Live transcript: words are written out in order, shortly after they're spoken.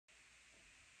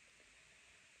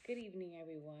Good evening,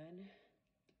 everyone.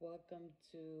 Welcome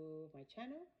to my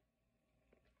channel.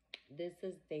 This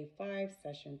is day 5,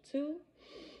 session 2,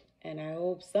 and I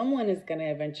hope someone is going to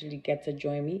eventually get to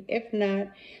join me. If not,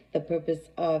 the purpose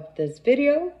of this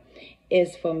video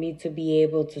is for me to be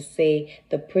able to say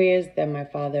the prayers that my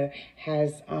father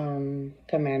has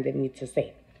commanded me to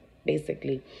say,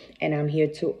 basically, and I'm here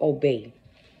to obey.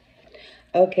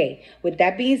 Okay, with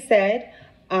that being said,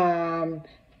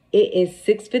 it is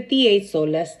 6:58, so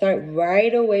let's start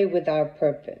right away with our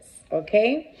purpose,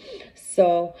 okay?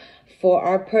 So for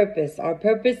our purpose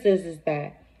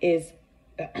is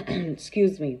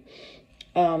excuse me,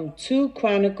 2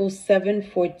 Chronicles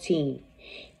 7:14.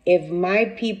 If my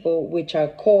people, which are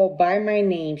called by my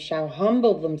name, shall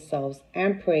humble themselves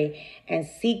and pray and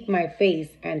seek my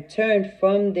face and turn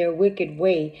from their wicked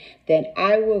way, then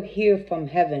I will hear from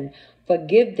heaven,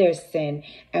 forgive their sin,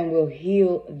 and will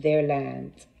heal their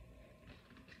land.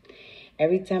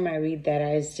 Every time I read that,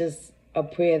 it's just a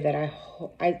prayer that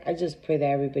I just pray that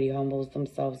everybody humbles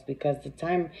themselves, because the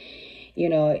time,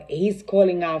 he's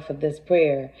calling out for this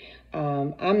prayer.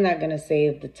 I'm not going to say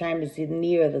if the time is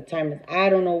near, I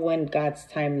don't know when God's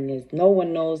timing is. No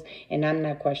one knows, and I'm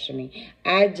not questioning.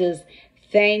 I just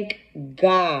thank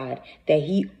God that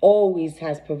he always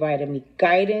has provided me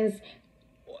guidance.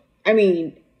 I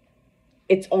mean,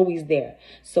 it's always there.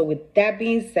 So with that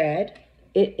being said,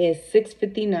 it is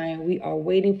 6:59. We are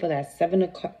waiting for that 7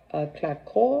 o'clock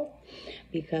call,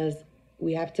 because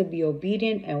we have to be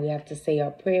obedient and we have to say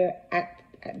our prayer at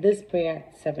this prayer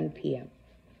at 7 p.m.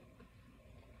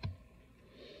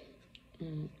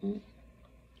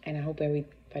 And I hope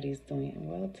everybody's doing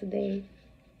well today.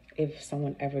 If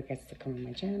someone ever gets to come on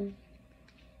my channel.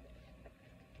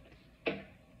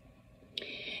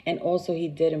 And also, he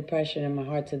did impression in my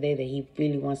heart today that he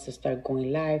really wants to start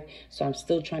going live. So I'm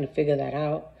still trying to figure that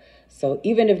out. So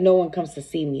even if no one comes to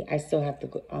see me, I still have to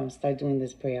go, start doing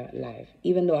this prayer live.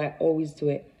 Even though I always do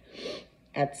it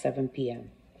at 7 p.m.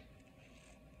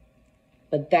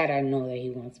 But that I know that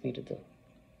he wants me to do.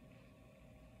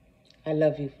 I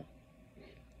love you.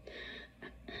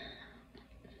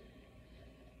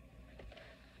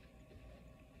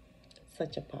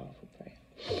 Such a powerful prayer.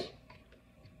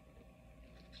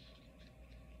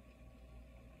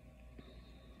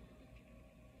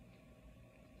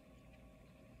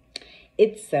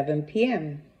 It's 7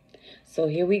 p.m. So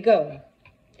here we go.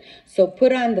 So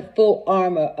put on the full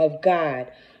armor of God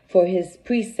for his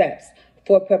precepts.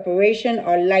 For preparation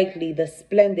are likely the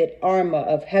splendid armor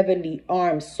of heavily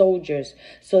armed soldiers,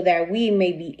 so that we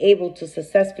may be able to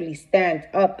successfully stand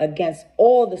up against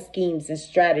all the schemes and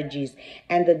strategies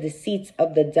and the deceits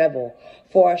of the devil.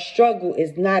 For our struggle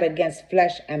is not against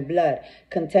flesh and blood,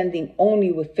 contending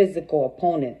only with physical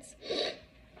opponents,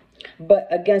 but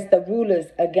against the rulers,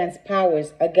 against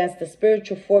powers, against the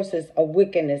spiritual forces of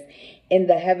wickedness in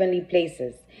the heavenly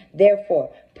places.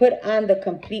 Therefore, put on the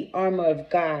complete armor of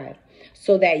God,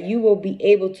 so that you will be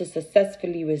able to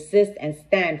successfully resist and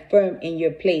stand firm in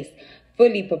your place,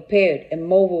 fully prepared,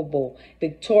 immovable,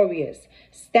 victorious.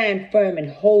 Stand firm and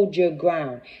hold your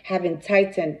ground, having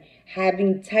tightened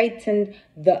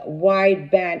the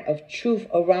wide band of truth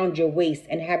around your waist,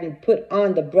 and having put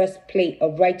on the breastplate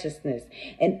of righteousness,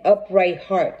 an upright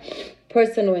heart,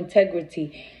 personal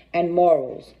integrity, and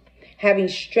morals. Having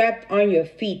strapped on your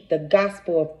feet the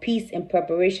gospel of peace in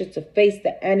preparation to face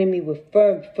the enemy with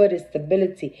firm-footed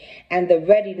stability and the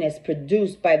readiness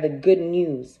produced by the good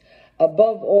news.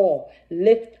 Above all,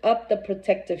 lift up the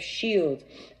protective shield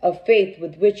of faith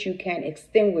with which you can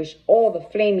extinguish all the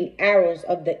flaming arrows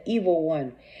of the evil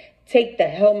one. Take the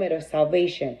helmet of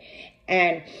salvation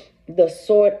and the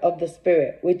sword of the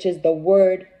Spirit, which is the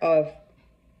word of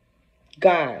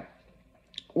God.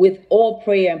 With all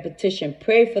prayer and petition,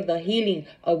 pray for the healing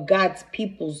of God's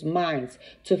people's minds,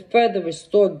 to further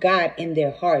restore God in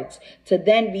their hearts, to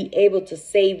then be able to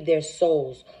save their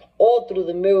souls, all through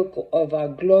the miracle of our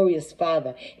glorious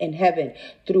Father in heaven,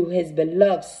 through his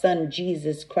beloved Son,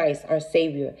 Jesus Christ, our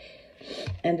Savior.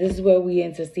 And this is where we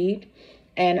intercede.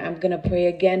 And I'm going to pray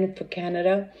again for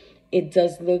Canada. It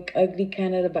does look ugly,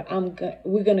 Canada, but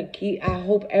we're going to keep. I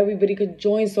hope everybody could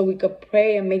join so we could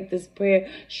pray and make this prayer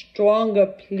stronger,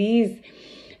 please.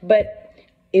 But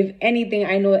if anything,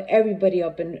 I know everybody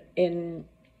up in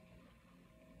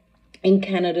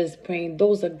Canada is praying.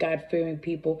 Those are God-fearing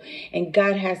people, and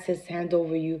God has his hand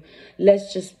over you.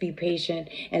 Let's just be patient,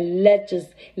 and let's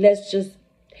just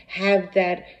have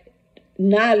that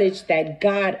knowledge that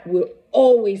God will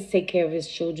always take care of his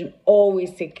children,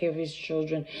 always take care of his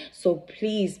children. So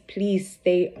please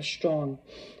stay strong.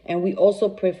 And we also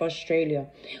pray for Australia.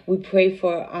 We pray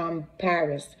for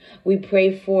Paris. We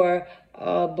pray for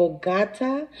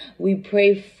Bogota. We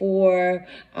pray for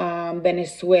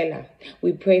Venezuela.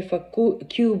 We pray for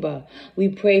Cuba. We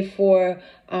pray for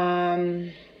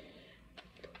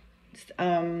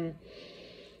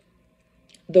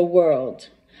the world.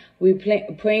 We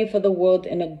praying for the world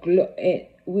in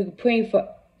we're praying for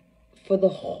the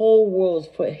whole world,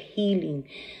 for healing.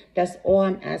 That's all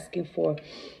I'm asking for.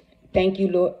 Thank you,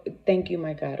 Lord. Thank you,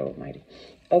 my God Almighty.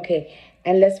 Okay,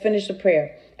 and let's finish the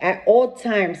prayer. At all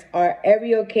times, on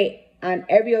every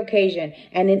occasion,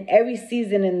 and in every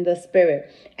season in the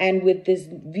Spirit, and with this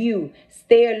view,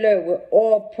 stay alert with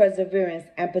all perseverance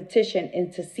and petition,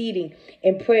 interceding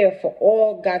in prayer for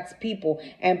all God's people,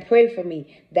 and pray for me,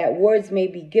 that words may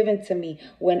be given to me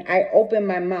when I open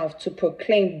my mouth to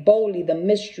proclaim boldly the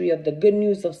mystery of the good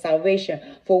news of salvation,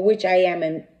 for which I am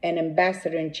an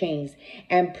ambassador in chains,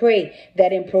 and pray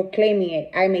that in proclaiming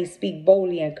it, I may speak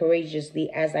boldly and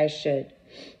courageously as I should.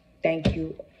 Thank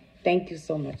you. Thank you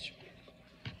so much.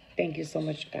 Thank you so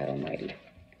much, God Almighty.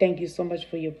 Thank you so much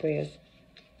for your prayers.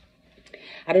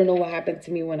 I don't know what happened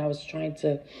to me when I was trying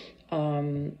to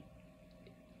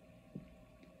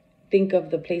think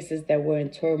of the places that were in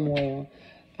turmoil.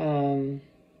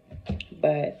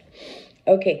 But,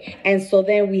 okay. And so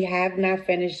then we have not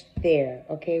finished there.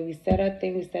 Okay, we said our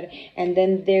thing. And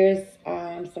then there's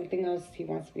something else he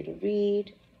wants me to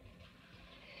read.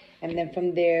 And then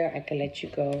from there, I can let you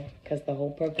go, because the whole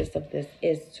purpose of this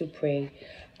is to pray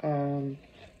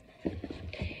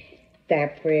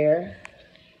that prayer.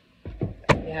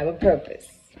 We have a purpose.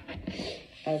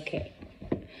 Okay.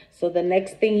 So the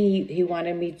next thing he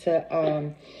wanted me to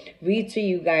read to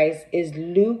you guys is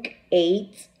Luke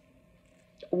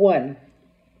 8:1,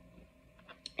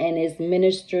 and is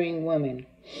ministering women.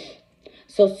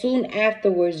 So soon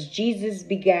afterwards, Jesus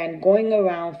began going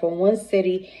around from one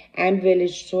city and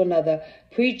village to another,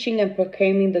 preaching and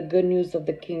proclaiming the good news of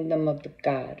the kingdom of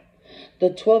God. The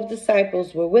 12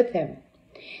 disciples were with him,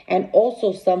 and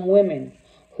also some women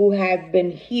who had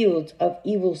been healed of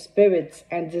evil spirits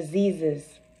and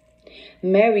diseases.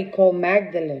 Mary called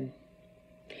Magdalene,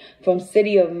 from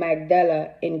city of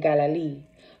Magdala in Galilee,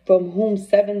 from whom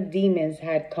 7 demons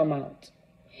had come out,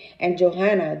 and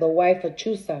Johanna, the wife of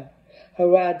Chusa,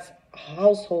 Herod's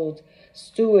household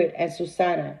steward, and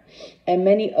Susanna, and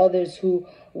many others who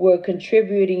were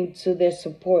contributing to their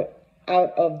support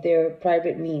out of their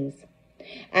private means,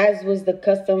 as was the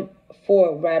custom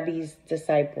for Rabbi's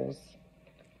disciples.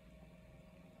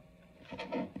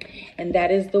 And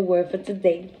that is the word for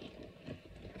today.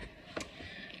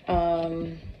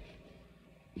 I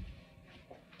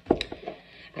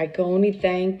can only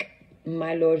thank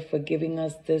my Lord for giving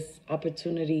us this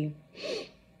opportunity.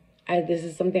 This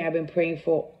is something I've been praying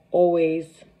for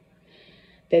always,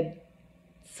 that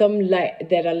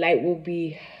a light will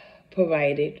be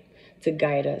provided to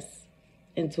guide us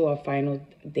into our final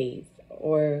days,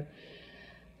 or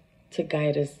to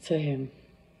guide us to him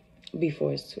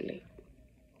before it's too late.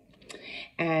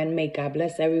 And may God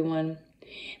bless everyone.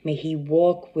 May he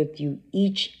walk with you,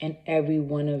 each and every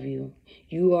one of you.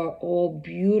 You are all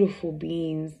beautiful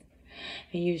beings,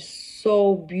 and you're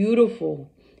so beautiful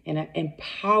and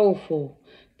powerful.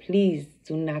 Please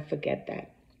do not forget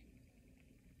that.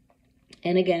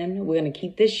 And again, we're going to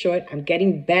keep this short. I'm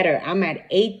getting better. I'm at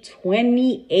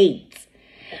 8:28.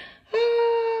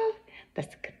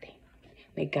 That's a good thing.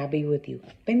 May God be with you.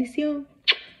 Bendición.